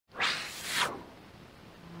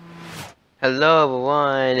Hello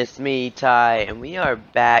everyone, it's me Ty, and we are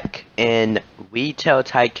back in Retail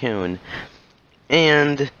Tycoon.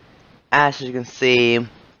 And as you can see,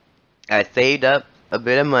 I saved up a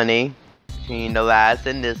bit of money between the last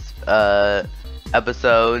and this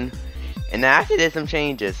episode, and I actually did some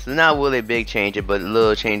changes. Not really big changes, but a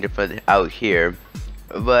little changes for out here.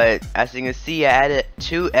 But as you can see, I added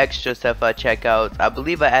 2 extra self-out checkouts. I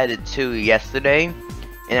believe I added 2 yesterday,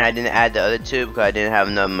 and I didn't add the other 2 because I didn't have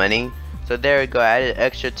enough money. So there we go, I added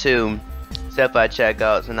extra 2 self-out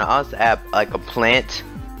checkouts, and I also add like a plant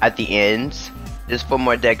at the ends, just for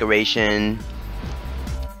more decoration.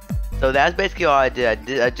 So that's basically all I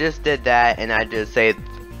did. I just did that, and I just saved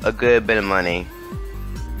a good bit of money.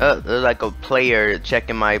 There's like a player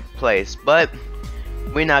checking my place, but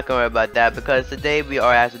we're not gonna worry about that because today we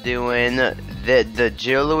are actually doing the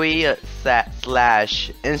jewelry slash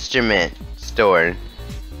instrument store.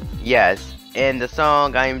 Yes. And the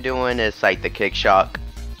song I'm doing is like the Kick Shock,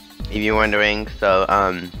 if you're wondering. So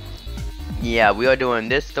yeah, we are doing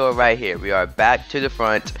this store right here. We are back to the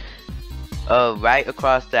front, right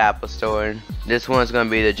across the Apple store. This one's gonna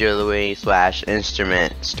be the jewelry slash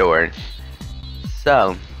instrument store.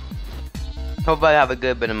 So hope I have a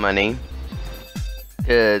good bit of money,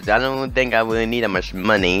 cause I don't think I really need that much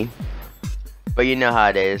money. But you know how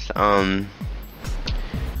it is.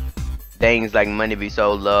 Things like money be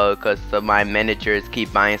so low because my managers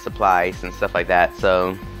keep buying supplies and stuff like that.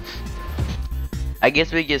 So I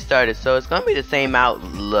guess we get started. So it's gonna be the same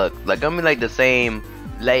outlook, like gonna be like the same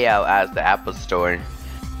layout as the Apple store,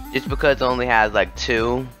 just because it only has like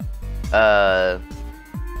 2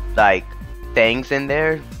 like things in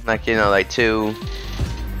there, like, you know, like 2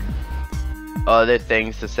 other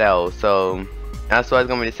things to sell. So that's why it's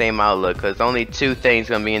gonna be the same outlook, because only 2 things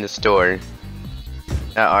gonna be in the store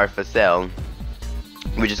that are for sale,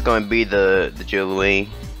 which is going to be the jewelry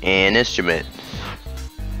and instrument.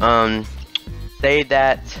 Say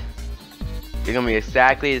that it's gonna be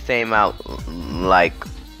exactly the same out like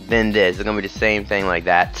than this. It's gonna be the same thing like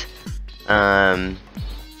that.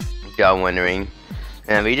 If y'all wondering,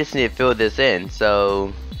 and we just need to fill this in.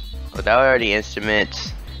 So without already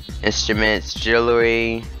instruments,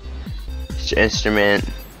 jewelry, instrument.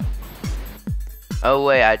 Oh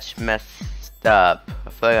wait, I just messed up. I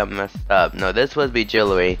feel like I messed up. No, this supposed to be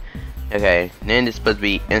jewelry. Okay, and then this supposed to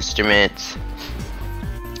be instruments.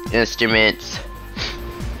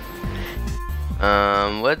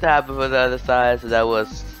 What happened for the other side? So that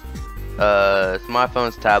was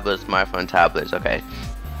smartphones, tablets, tablets. Okay,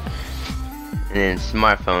 and then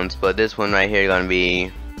smartphones. But this one right here is gonna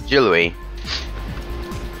be jewelry.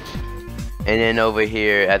 And then over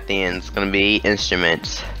here at the end, it's gonna be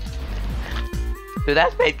instruments. So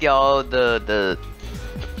that's basically all the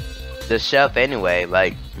shelf anyway,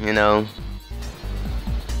 like, you know.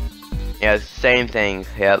 Yeah, it's the same thing.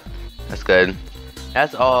 Yep, that's good.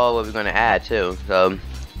 That's all what we're gonna add too. So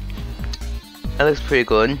that looks pretty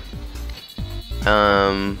good. We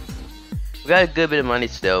got a good bit of money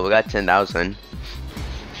still. We got 10,000.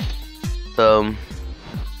 So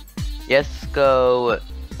let's go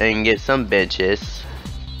and get some benches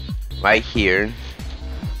right here.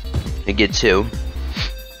 And get 2.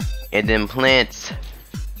 And then plants,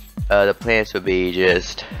 the plants would be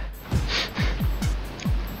just,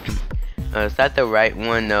 is that the right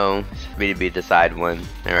one? No, it should be the side one.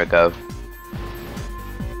 There we go.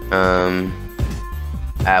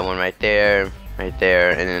 Add one right there, and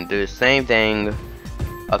then do the same thing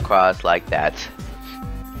across like that.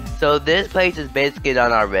 So this place is basically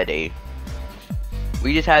done already.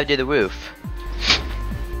 We just have to do the roof.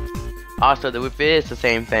 Also, the roof is the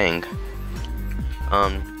same thing.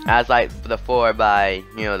 As like the 4 by,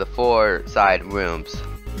 you know, the 4 side rooms.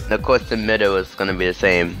 And of course the middle is gonna be the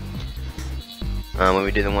same when we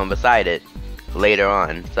do the one beside it later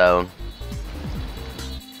on. So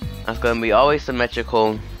that's gonna be always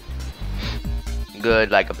symmetrical, good,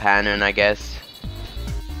 like a pattern, I guess,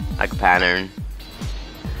 like a pattern.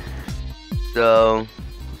 So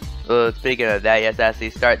speaking of that, yes, actually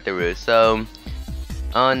start the roof. So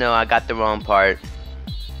oh no, I got the wrong part.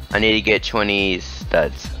 I need to get 20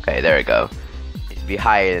 studs. Okay, there we go. It needs to be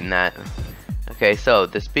higher than that. Okay, so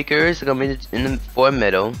the speakers are gonna be in the 4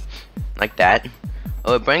 middle, like that.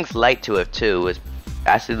 Oh, it brings light to it too. It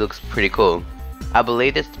actually looks pretty cool. I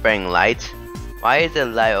believe it's bringing light. Why is it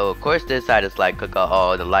light? Oh, of course this side is like got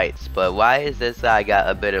all the lights, but why is this side got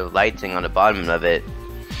a bit of lighting on the bottom of it?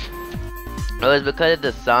 Oh, it's because of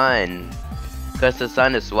the sun. Because the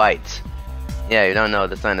sun is white. Yeah, you don't know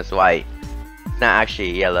the sun is white. It's not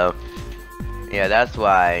actually yellow. Yeah, that's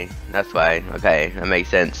why. Okay, that makes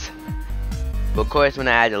sense. But of course, when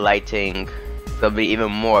I add the lighting, it's gonna be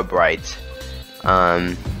even more bright.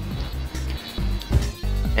 And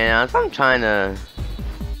as I'm trying to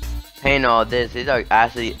paint all this, these are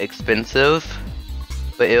actually expensive,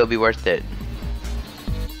 but it'll be worth it.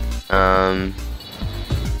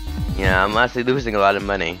 Yeah, I'm actually losing a lot of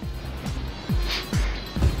money,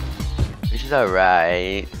 which is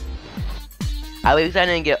alright. At least I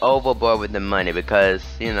didn't get overboard with the money because,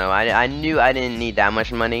 you know, I knew I didn't need that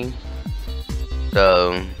much money.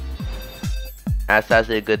 So, that's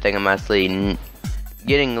actually a good thing. I'm actually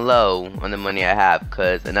getting low on the money I have,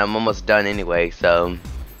 and I'm almost done anyway, so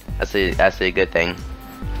that's a good thing.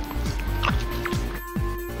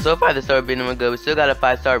 So far the story being good. We still got a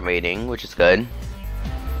 5-star rating, which is good.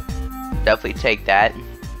 Definitely take that.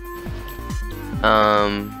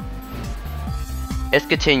 Let's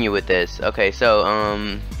continue with this. Okay, so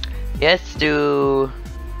let's do.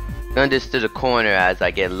 I'm gonna just do the corner as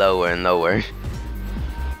I get lower and lower.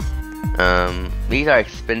 These are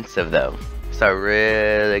expensive though. These are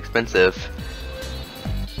really expensive.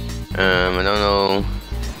 I don't know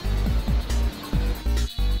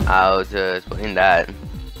how to explain that.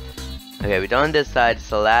 Okay, we done this side. It's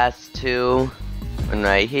the last two. One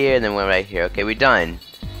right here, and then one right here. Okay, we're done.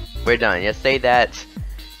 We're done. Just say that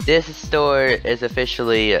this store is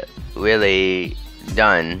officially really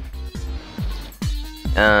done.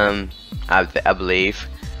 I believe.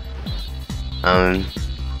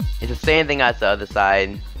 It's the same thing as the other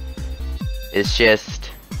side. It's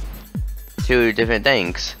just two different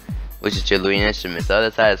things, which is jewelry and instruments. The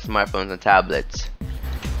other side is smartphones and tablets.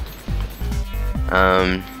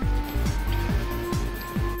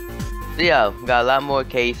 So yeah, we got a lot more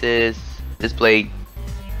cases, display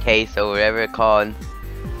case or whatever it's called,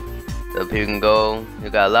 so people can go. We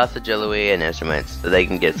got lots of jewelry and instruments, so they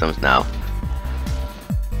can get some now.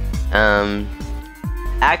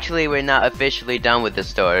 Actually, we're not officially done with the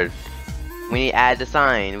store. We need to add the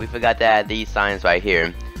sign. We forgot to add these signs right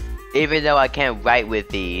here. Even though I can't write with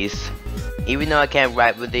these,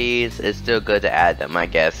 it's still good to add them, I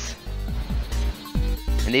guess.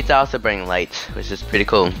 And these also bring light, which is pretty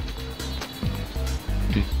cool.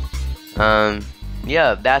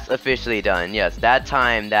 Yeah, that's officially done. Yes, that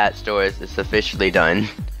store is officially done.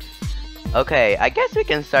 Okay, I guess we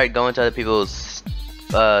can start going to other people's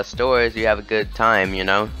stores. You have a good time, you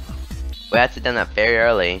know. We actually done that very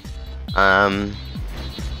early.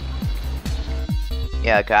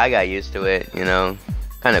 Yeah, 'cause I got used to it, you know.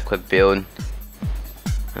 Kind of quick build.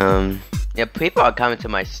 Yeah, people are coming to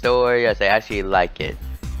my store. Yes, they actually like it.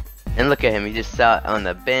 And look at him, he just sat on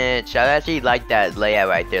the bench. I actually like that layout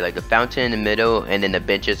right there, like the fountain in the middle and then the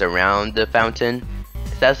benches around the fountain.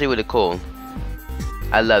 It's actually really cool.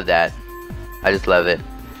 I love that. I just love it.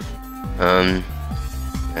 And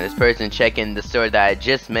this person checking the store that I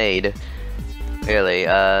just made. Really,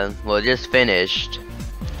 well, just finished.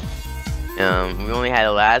 We only had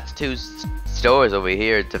the last two stores over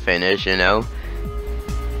here to finish, you know.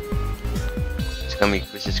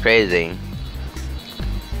 Which is crazy.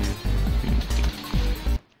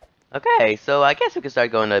 Okay, so I guess we can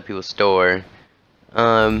start going to other people's store.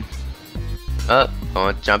 Oh,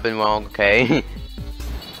 jumping wrong, okay.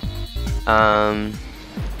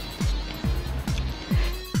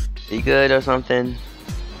 You good or something?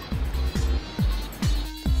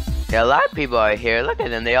 Yeah, a lot of people are here. Look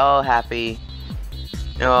at them, they all happy.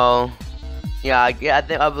 You know, yeah,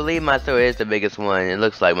 I believe my store is the biggest one. It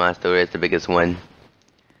looks like my store is the biggest one.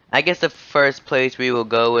 I guess the first place we will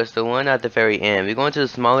go is the one at the very end. We're going to the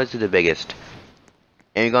smallest to the biggest,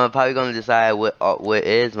 and we're probably gonna decide what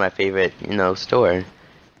is my favorite, you know, store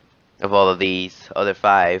of all of these other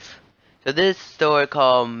 5. So this store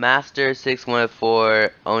called Master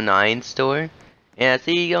 61409 store, and I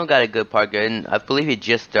see you don't got a good parker, and I believe he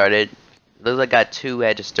just started. Looks like I got 2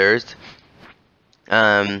 registers.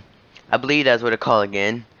 I believe that's what they call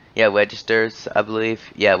again. Yeah, registers. I believe.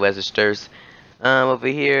 Yeah, registers. Over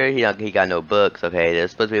here, he got no books. Okay, there's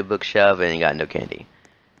supposed to be a bookshelf, and he got no candy.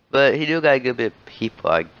 But he do got a good bit of people,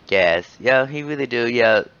 I guess. Yeah, he really do.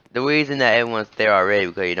 Yeah, the reason that everyone's there already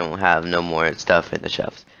because you don't have no more stuff in the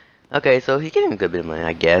shelves. Okay, so he gave him a good bit of money,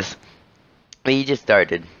 I guess. But he just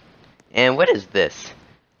started. And what is this?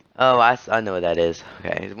 Oh, I know what that is.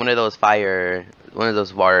 Okay, it's one of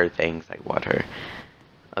those water things, like water.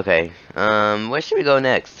 Okay, where should we go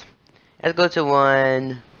next? Let's go to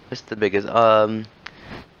one. What's the biggest?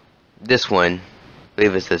 This one. I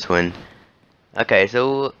believe it's this one. Okay,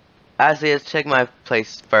 so actually, let's check my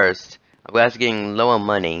place first. I'm actually getting low on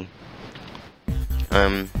money.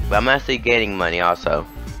 But I'm actually gaining money also.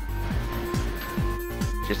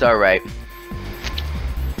 Which is alright.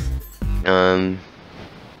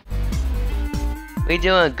 We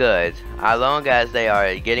doing good, as long as they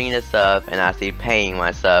are getting the stuff and actually paying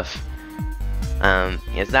my stuff.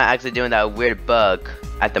 It's not actually doing that weird bug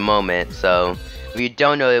at the moment, so if you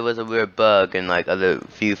don't know, it was a weird bug in like other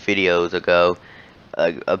few videos ago.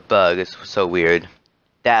 A bug, it's so weird.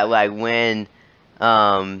 That like when,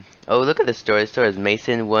 oh look at the store. The store is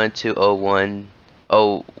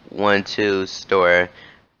Mason1201012 store.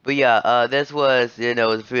 But yeah, this was, it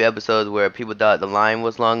was a few episodes where people thought the line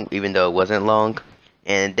was long, even though it wasn't long.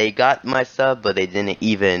 And they got my stuff, but they didn't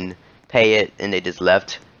even pay it, and they just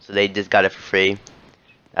left. So they just got it for free.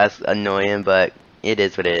 That's annoying, but it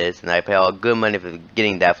is what it is. And I pay all good money for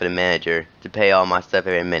getting that for the manager to pay all my stuff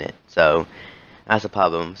every minute. So that's a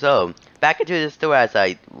problem. So back into the store as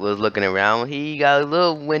I was looking around. He got a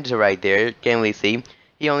little window right there. Can't really see.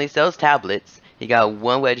 He only sells tablets. He got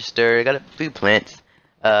one register. Got a few plants.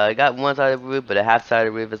 Got one side of the roof, but a half side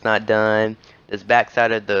of the roof is not done. This back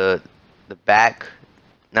side of the back,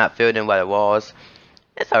 not filled in by the walls.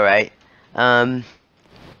 It's alright. Again,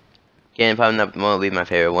 probably not won't be my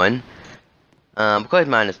favorite one. Of course,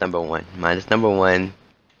 mine is number one. Mine is number one.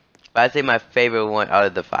 But I'd say my favorite one out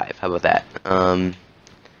of the 5. How about that?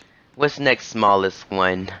 What's the next smallest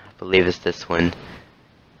one? I believe it's this one.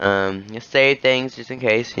 Just save things just in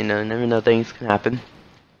case. Never know, things can happen.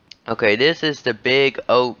 Okay, this is the Big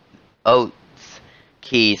Oats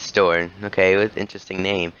Key Store. Okay, with interesting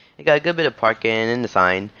name. It got a good bit of parking in the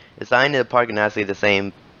sign. The sign and the parking are actually the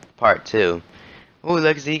same part too. Oh,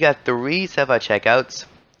 look, see, you got 3 self-checkouts.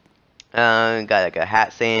 Got like a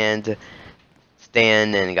hat stand,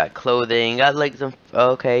 and got clothing. Got like some,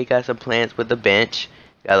 okay, got some plants with a bench.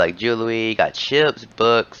 Got like jewelry. Got chips,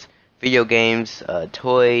 books, video games,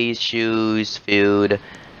 toys, shoes, food,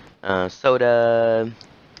 soda.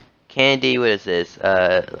 Candy, what is this?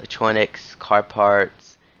 Electronics, car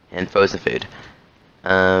parts, and frozen food.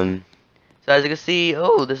 So as you can see,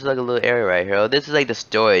 oh, this is like a little area right here. Oh, this is like the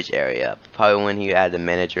storage area. Probably when you add the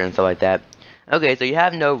manager and stuff like that. Okay, so you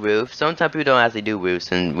have no roof. Sometimes people don't actually do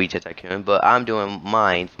roofs in Retail Tycoon, but I'm doing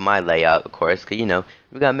mine for my layout, of course, because,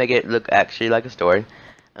 we gotta make it look actually like a store.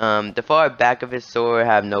 The far back of his store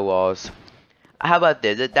have no walls. How about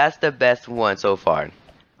this? That's the best one so far,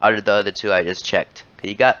 out of the other 2 I just checked.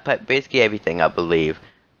 He got basically everything, I believe.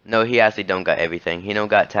 No, he actually don't got everything. He don't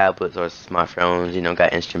got tablets or smartphones. He don't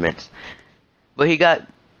got instruments. But he got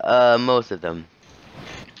most of them.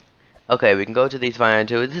 Okay, we can go to these final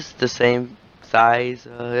 2. Is this the same size?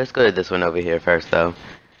 Let's go to this one over here first, though.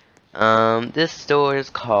 This store is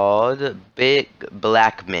called Big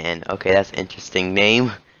Black Man. Okay, that's an interesting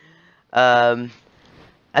name.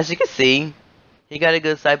 As you can see, he got a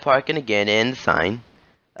good side parking again and the sign.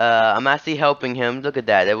 I'm actually helping him. Look at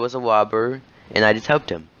that. There was a robber, and I just helped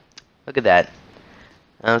him. Look at that.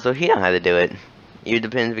 So he don't have to do it. It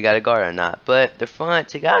depends if he got a guard or not. But the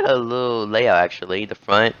front, he got a little layout actually. The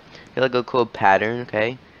front, got like a cool pattern.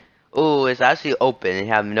 Okay. Oh, it's actually open. It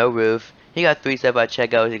have no roof. He got 3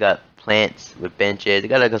 self-checkouts. He got plants with benches. He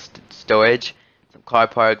got like a storage, some car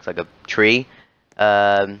parks, like a tree.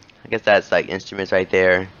 I guess that's like instruments right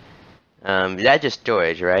there. That's just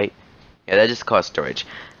storage, right? Yeah, that's just called storage.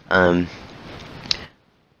 Yeah,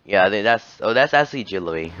 I think that's actually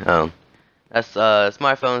jewelry. That's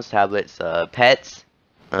smartphones, tablets, pets.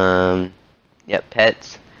 Yep,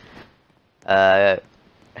 pets.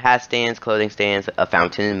 Hat stands, clothing stands, a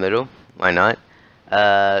fountain in the middle. Why not?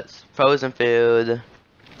 Frozen food,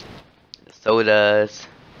 sodas.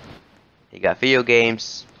 You got video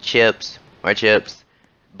games, chips, more chips,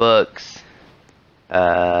 books.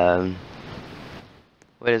 What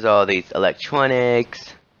is all these?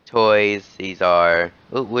 Electronics, toys. These are,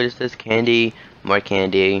 oh, what is this? Candy, more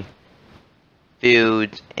candy,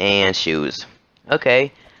 food, and shoes.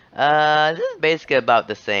 Okay, this is basically about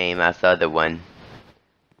the same as the other one.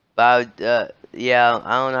 But, yeah,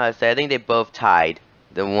 I don't know how to say. I think they both tied.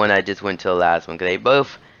 The one I just went to the last one. Cause they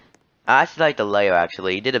both, I actually like the layout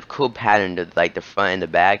actually. He did a cool pattern to like the front and the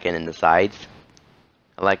back and in the sides.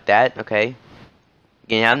 I like that, okay.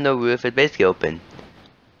 You have no roof, it's basically open.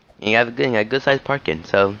 You have good sized parking,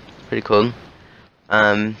 so pretty cool.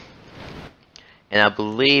 And I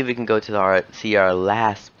believe we can go to see our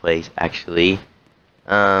last place actually,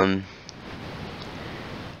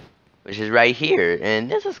 which is right here,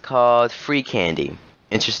 and this is called Free Candy.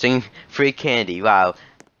 Interesting, Free Candy. Wow,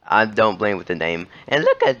 I don't blame with the name. And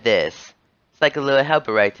look at this. It's like a little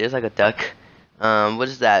helper right there. It's like a duck. What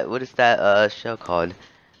is that? What is that show called?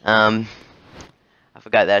 I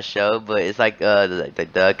forgot that show, but it's like the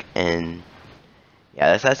duck, and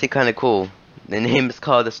yeah, that's actually kind of cool. The name is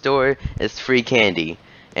called, the store is Free Candy.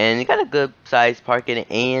 and it got a good size parking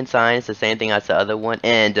and sign. It's the same thing as the other one,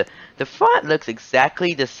 and the front looks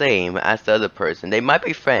exactly the same as the other person. They might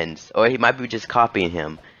be friends, or he might be just copying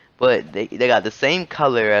him, but they got the same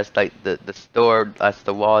color as like the store, as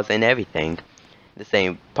the walls and everything. The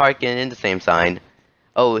same parking and the same sign.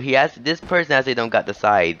 Oh, this person actually don't got the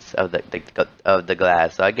sides of the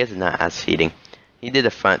glass, so I guess it's not ass cheating. He did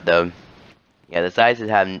the front though. Yeah, the sides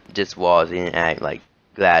have just walls. He didn't act like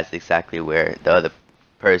glass exactly where the other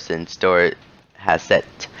person's store has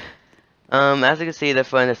set. As you can see, the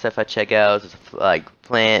front of stuff I check out is like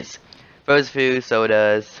plants, frozen food,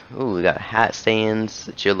 sodas. Ooh, we got hat stands,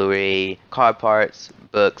 jewelry, car parts,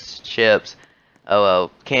 books, chips. Oh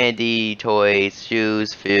well, candy, toys,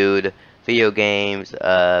 shoes, food, video games,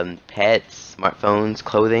 pets, smartphones,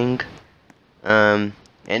 clothing. And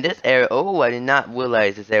this area, oh, I did not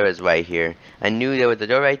realize this area is right here. I knew there was a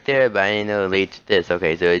door right there, but I didn't know it led to this.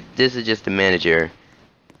 Okay, so this is just the manager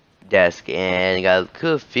desk, and it got a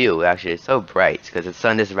cool view. Actually, it's so bright because the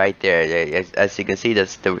sun is right there. As you can see,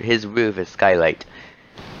 his roof is skylight.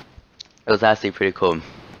 It was actually pretty cool.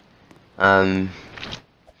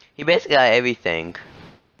 He basically got everything.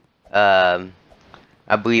 I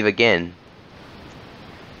believe again.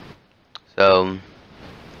 So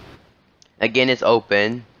again, it's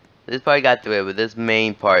open. This part got through it, but this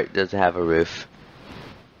main part doesn't have a roof.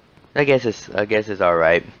 I guess it's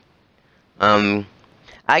alright.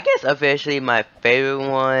 I guess officially my favorite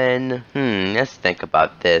one. Let's think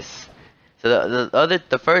about this. So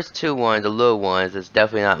the first two ones, the little ones, is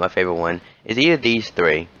definitely not my favorite one. It's either these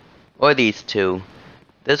three or these two.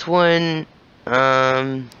 This one,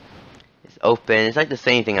 it's open. It's like the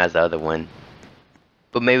same thing as the other one,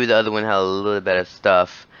 but maybe the other one had a little better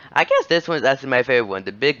stuff. I guess this one's actually my favorite one,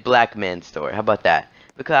 the big black man store. How about that?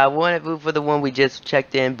 Because I wanted to root for the one we just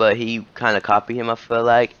checked in, but he kind of copied him, I feel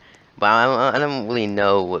like. But I don't really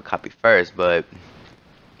know what copied first, but,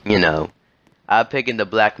 you know. I'm picking the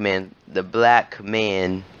black man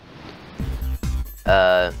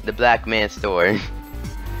store.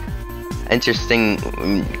 Interesting,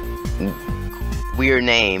 weird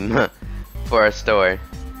name for a store.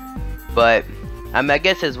 But, I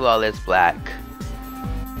guess his wall is black.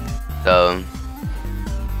 So,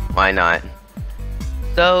 why not?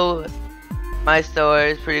 So, my store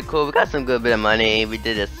is pretty cool. We got some good bit of money. We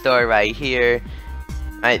did a store right here.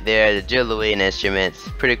 Right there, the jewelry and instruments.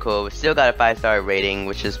 Pretty cool. We still got a 5-star rating,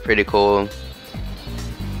 which is pretty cool.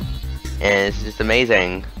 And it's just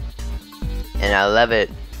amazing. And I love it.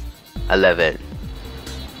 I love it.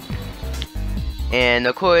 And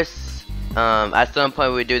of course, at some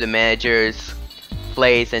point we do the manager's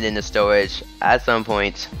place and then the storage. At some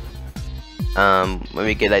point, when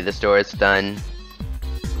we get like the storage done,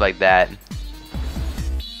 like that.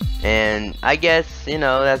 And I guess, you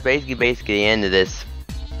know, that's basically the end of this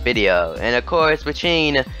video. And of course,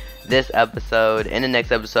 between this episode and the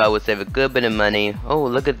next episode, I would save a good bit of money. Oh,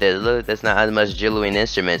 look at this. Look, that's not as much jewelry and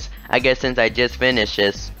instruments. I guess since I just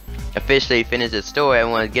officially finished the store,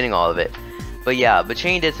 everyone's getting all of it. But yeah,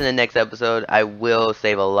 between this and the next episode, I will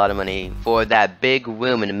save a lot of money for that big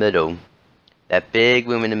room in the middle. That big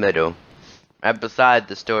room in the middle. Right beside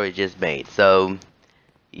the store we just made. So,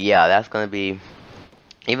 yeah, that's gonna be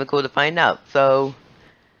even cool to find out. So,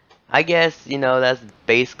 I guess, you know, that's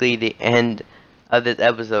basically the end of this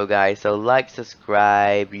episode, guys. So, like,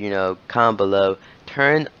 subscribe, you know, comment below.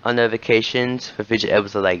 Turn on notifications for future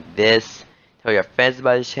episodes like this. Tell your friends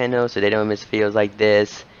about this channel so they don't miss videos like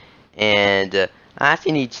this. And I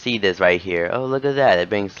actually need to see this right here. Oh, look at that. It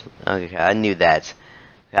brings... Okay, I knew that.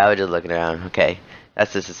 I was just looking around. Okay,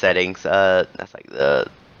 that's just the settings. That's like the...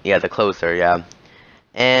 Yeah, the closer, yeah.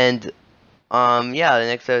 And... yeah, the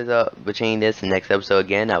next episode, between this and next episode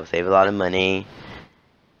again, I will save a lot of money.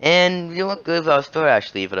 And you look good with our store,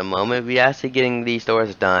 actually, for the moment. We're actually getting these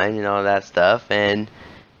stores done and all that stuff, and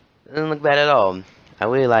it doesn't look bad at all. I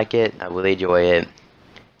really like it. I really enjoy it.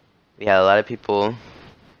 We had a lot of people.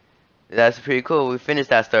 That's pretty cool. We finished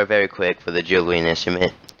that store very quick for the jewelry and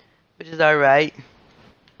instrument, which is alright.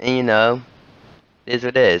 And you know, it is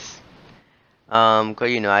what it is. Cause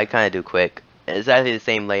you know, I kinda do quick. It's actually the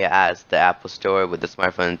same layout as the Apple Store with the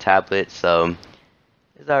smartphone and tablet, so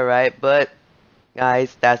it's alright. But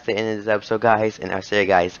guys, that's the end of this episode, guys, and I'll see you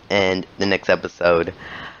guys in the next episode.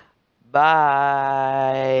 Bye.